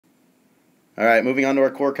Alright, moving on to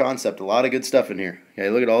our core concept. A lot of good stuff in here.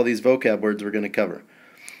 Okay, look at all these vocab words we're going to cover.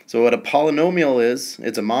 So what a polynomial is,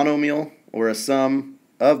 it's a monomial or a sum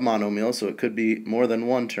of monomials, so it could be more than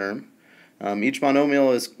one term. Each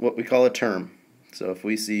monomial is what we call a term. So if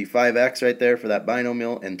we see 5x right there for that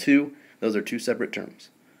binomial and 2, those are two separate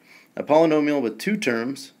terms. A polynomial with two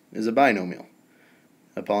terms is a binomial.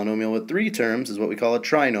 A polynomial with three terms is what we call a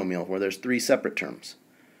trinomial, where there's three separate terms.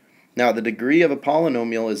 Now, the degree of a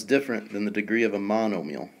polynomial is different than the degree of a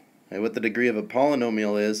monomial. Okay, what the degree of a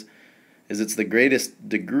polynomial is it's the greatest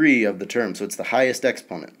degree of the term, so it's the highest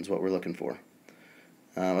exponent is what we're looking for.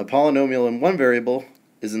 A polynomial in one variable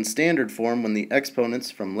is in standard form when the exponents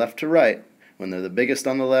from left to right, when they're the biggest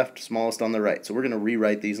on the left, smallest on the right. So we're going to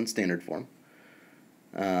rewrite these in standard form.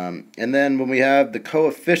 And then when we have the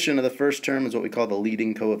coefficient of the first term is what we call the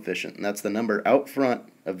leading coefficient, and that's the number out front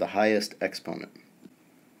of the highest exponent.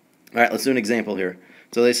 Alright, let's do an example here.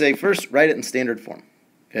 So they say first write it in standard form.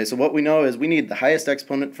 Okay, so what we know is we need the highest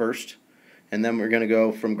exponent first, and then we're going to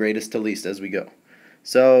go from greatest to least as we go.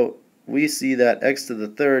 So we see that x to the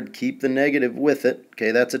third, keep the negative with it.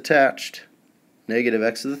 Okay, that's attached. Negative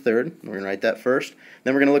x to the third. We're going to write that first.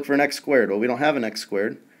 Then we're going to look for an x squared. Well, we don't have an x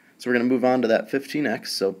squared, so we're going to move on to that 15x.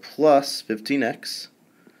 So plus 15x,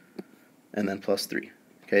 and then plus 3.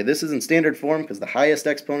 Okay, this is in standard form because the highest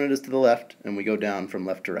exponent is to the left, and we go down from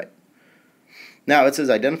left to right. Now it says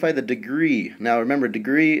identify the degree. Now remember,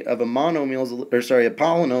 degree of a monomial is, a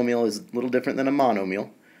polynomial is a little different than a monomial.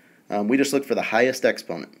 We just look for the highest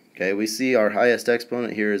exponent. Okay, we see our highest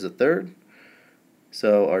exponent here is a third.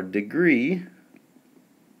 So our degree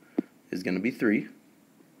is going to be 3.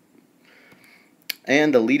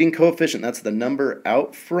 And the leading coefficient, that's the number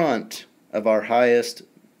out front of our highest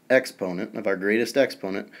exponent, of our greatest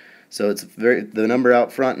exponent. So it's the number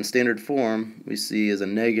out front in standard form we see is a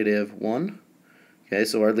negative 1. Okay,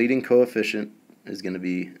 so our leading coefficient is going to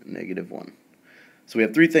be negative 1. So we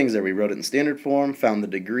have three things there. We wrote it in standard form, found the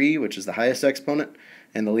degree, which is the highest exponent,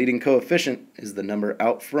 and the leading coefficient is the number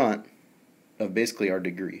out front of basically our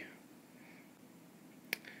degree.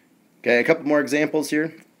 Okay, a couple more examples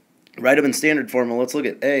here. Write them in standard form. Well, let's look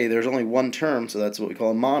at A. There's only one term, so that's what we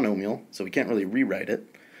call a monomial, so we can't really rewrite it.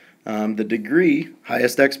 The degree,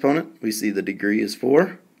 highest exponent, we see the degree is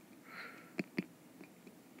 4.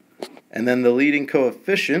 And then the leading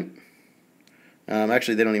coefficient,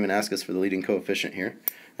 actually they don't even ask us for the leading coefficient here.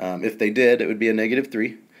 If they did, it would be a negative 3.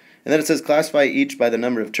 And then it says classify each by the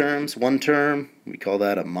number of terms. One term, we call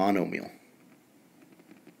that a monomial.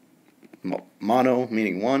 Mono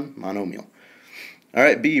meaning one, monomial.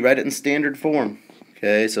 Alright, B, write it in standard form.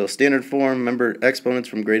 Okay, so standard form, remember exponents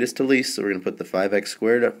from greatest to least, so we're going to put the 5x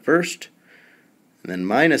squared up first, and then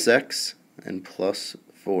minus x, and plus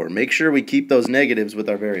 4. Make sure we keep those negatives with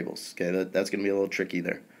our variables. Okay, that's going to be a little tricky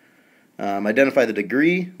there. Identify the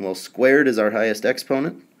degree. Well, squared is our highest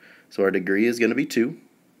exponent, so our degree is going to be 2.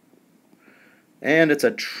 And it's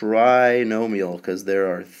a trinomial because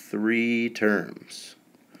there are 3 terms.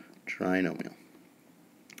 Trinomial.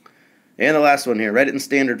 And the last one here, write it in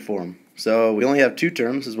standard form. So we only have 2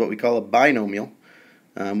 terms, is what we call a binomial.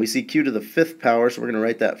 We see q to the 5th power, so we're going to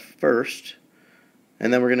write that first.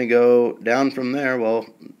 And then we're going to go down from there. Well,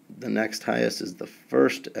 the next highest is the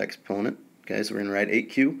first exponent. Okay, so we're going to write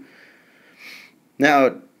 8q.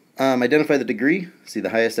 Now, identify the degree. See, the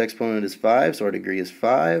highest exponent is 5, so our degree is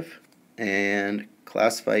 5. And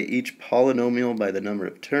classify each polynomial by the number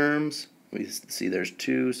of terms. We see there's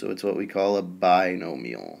 2, so it's what we call a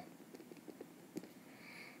binomial.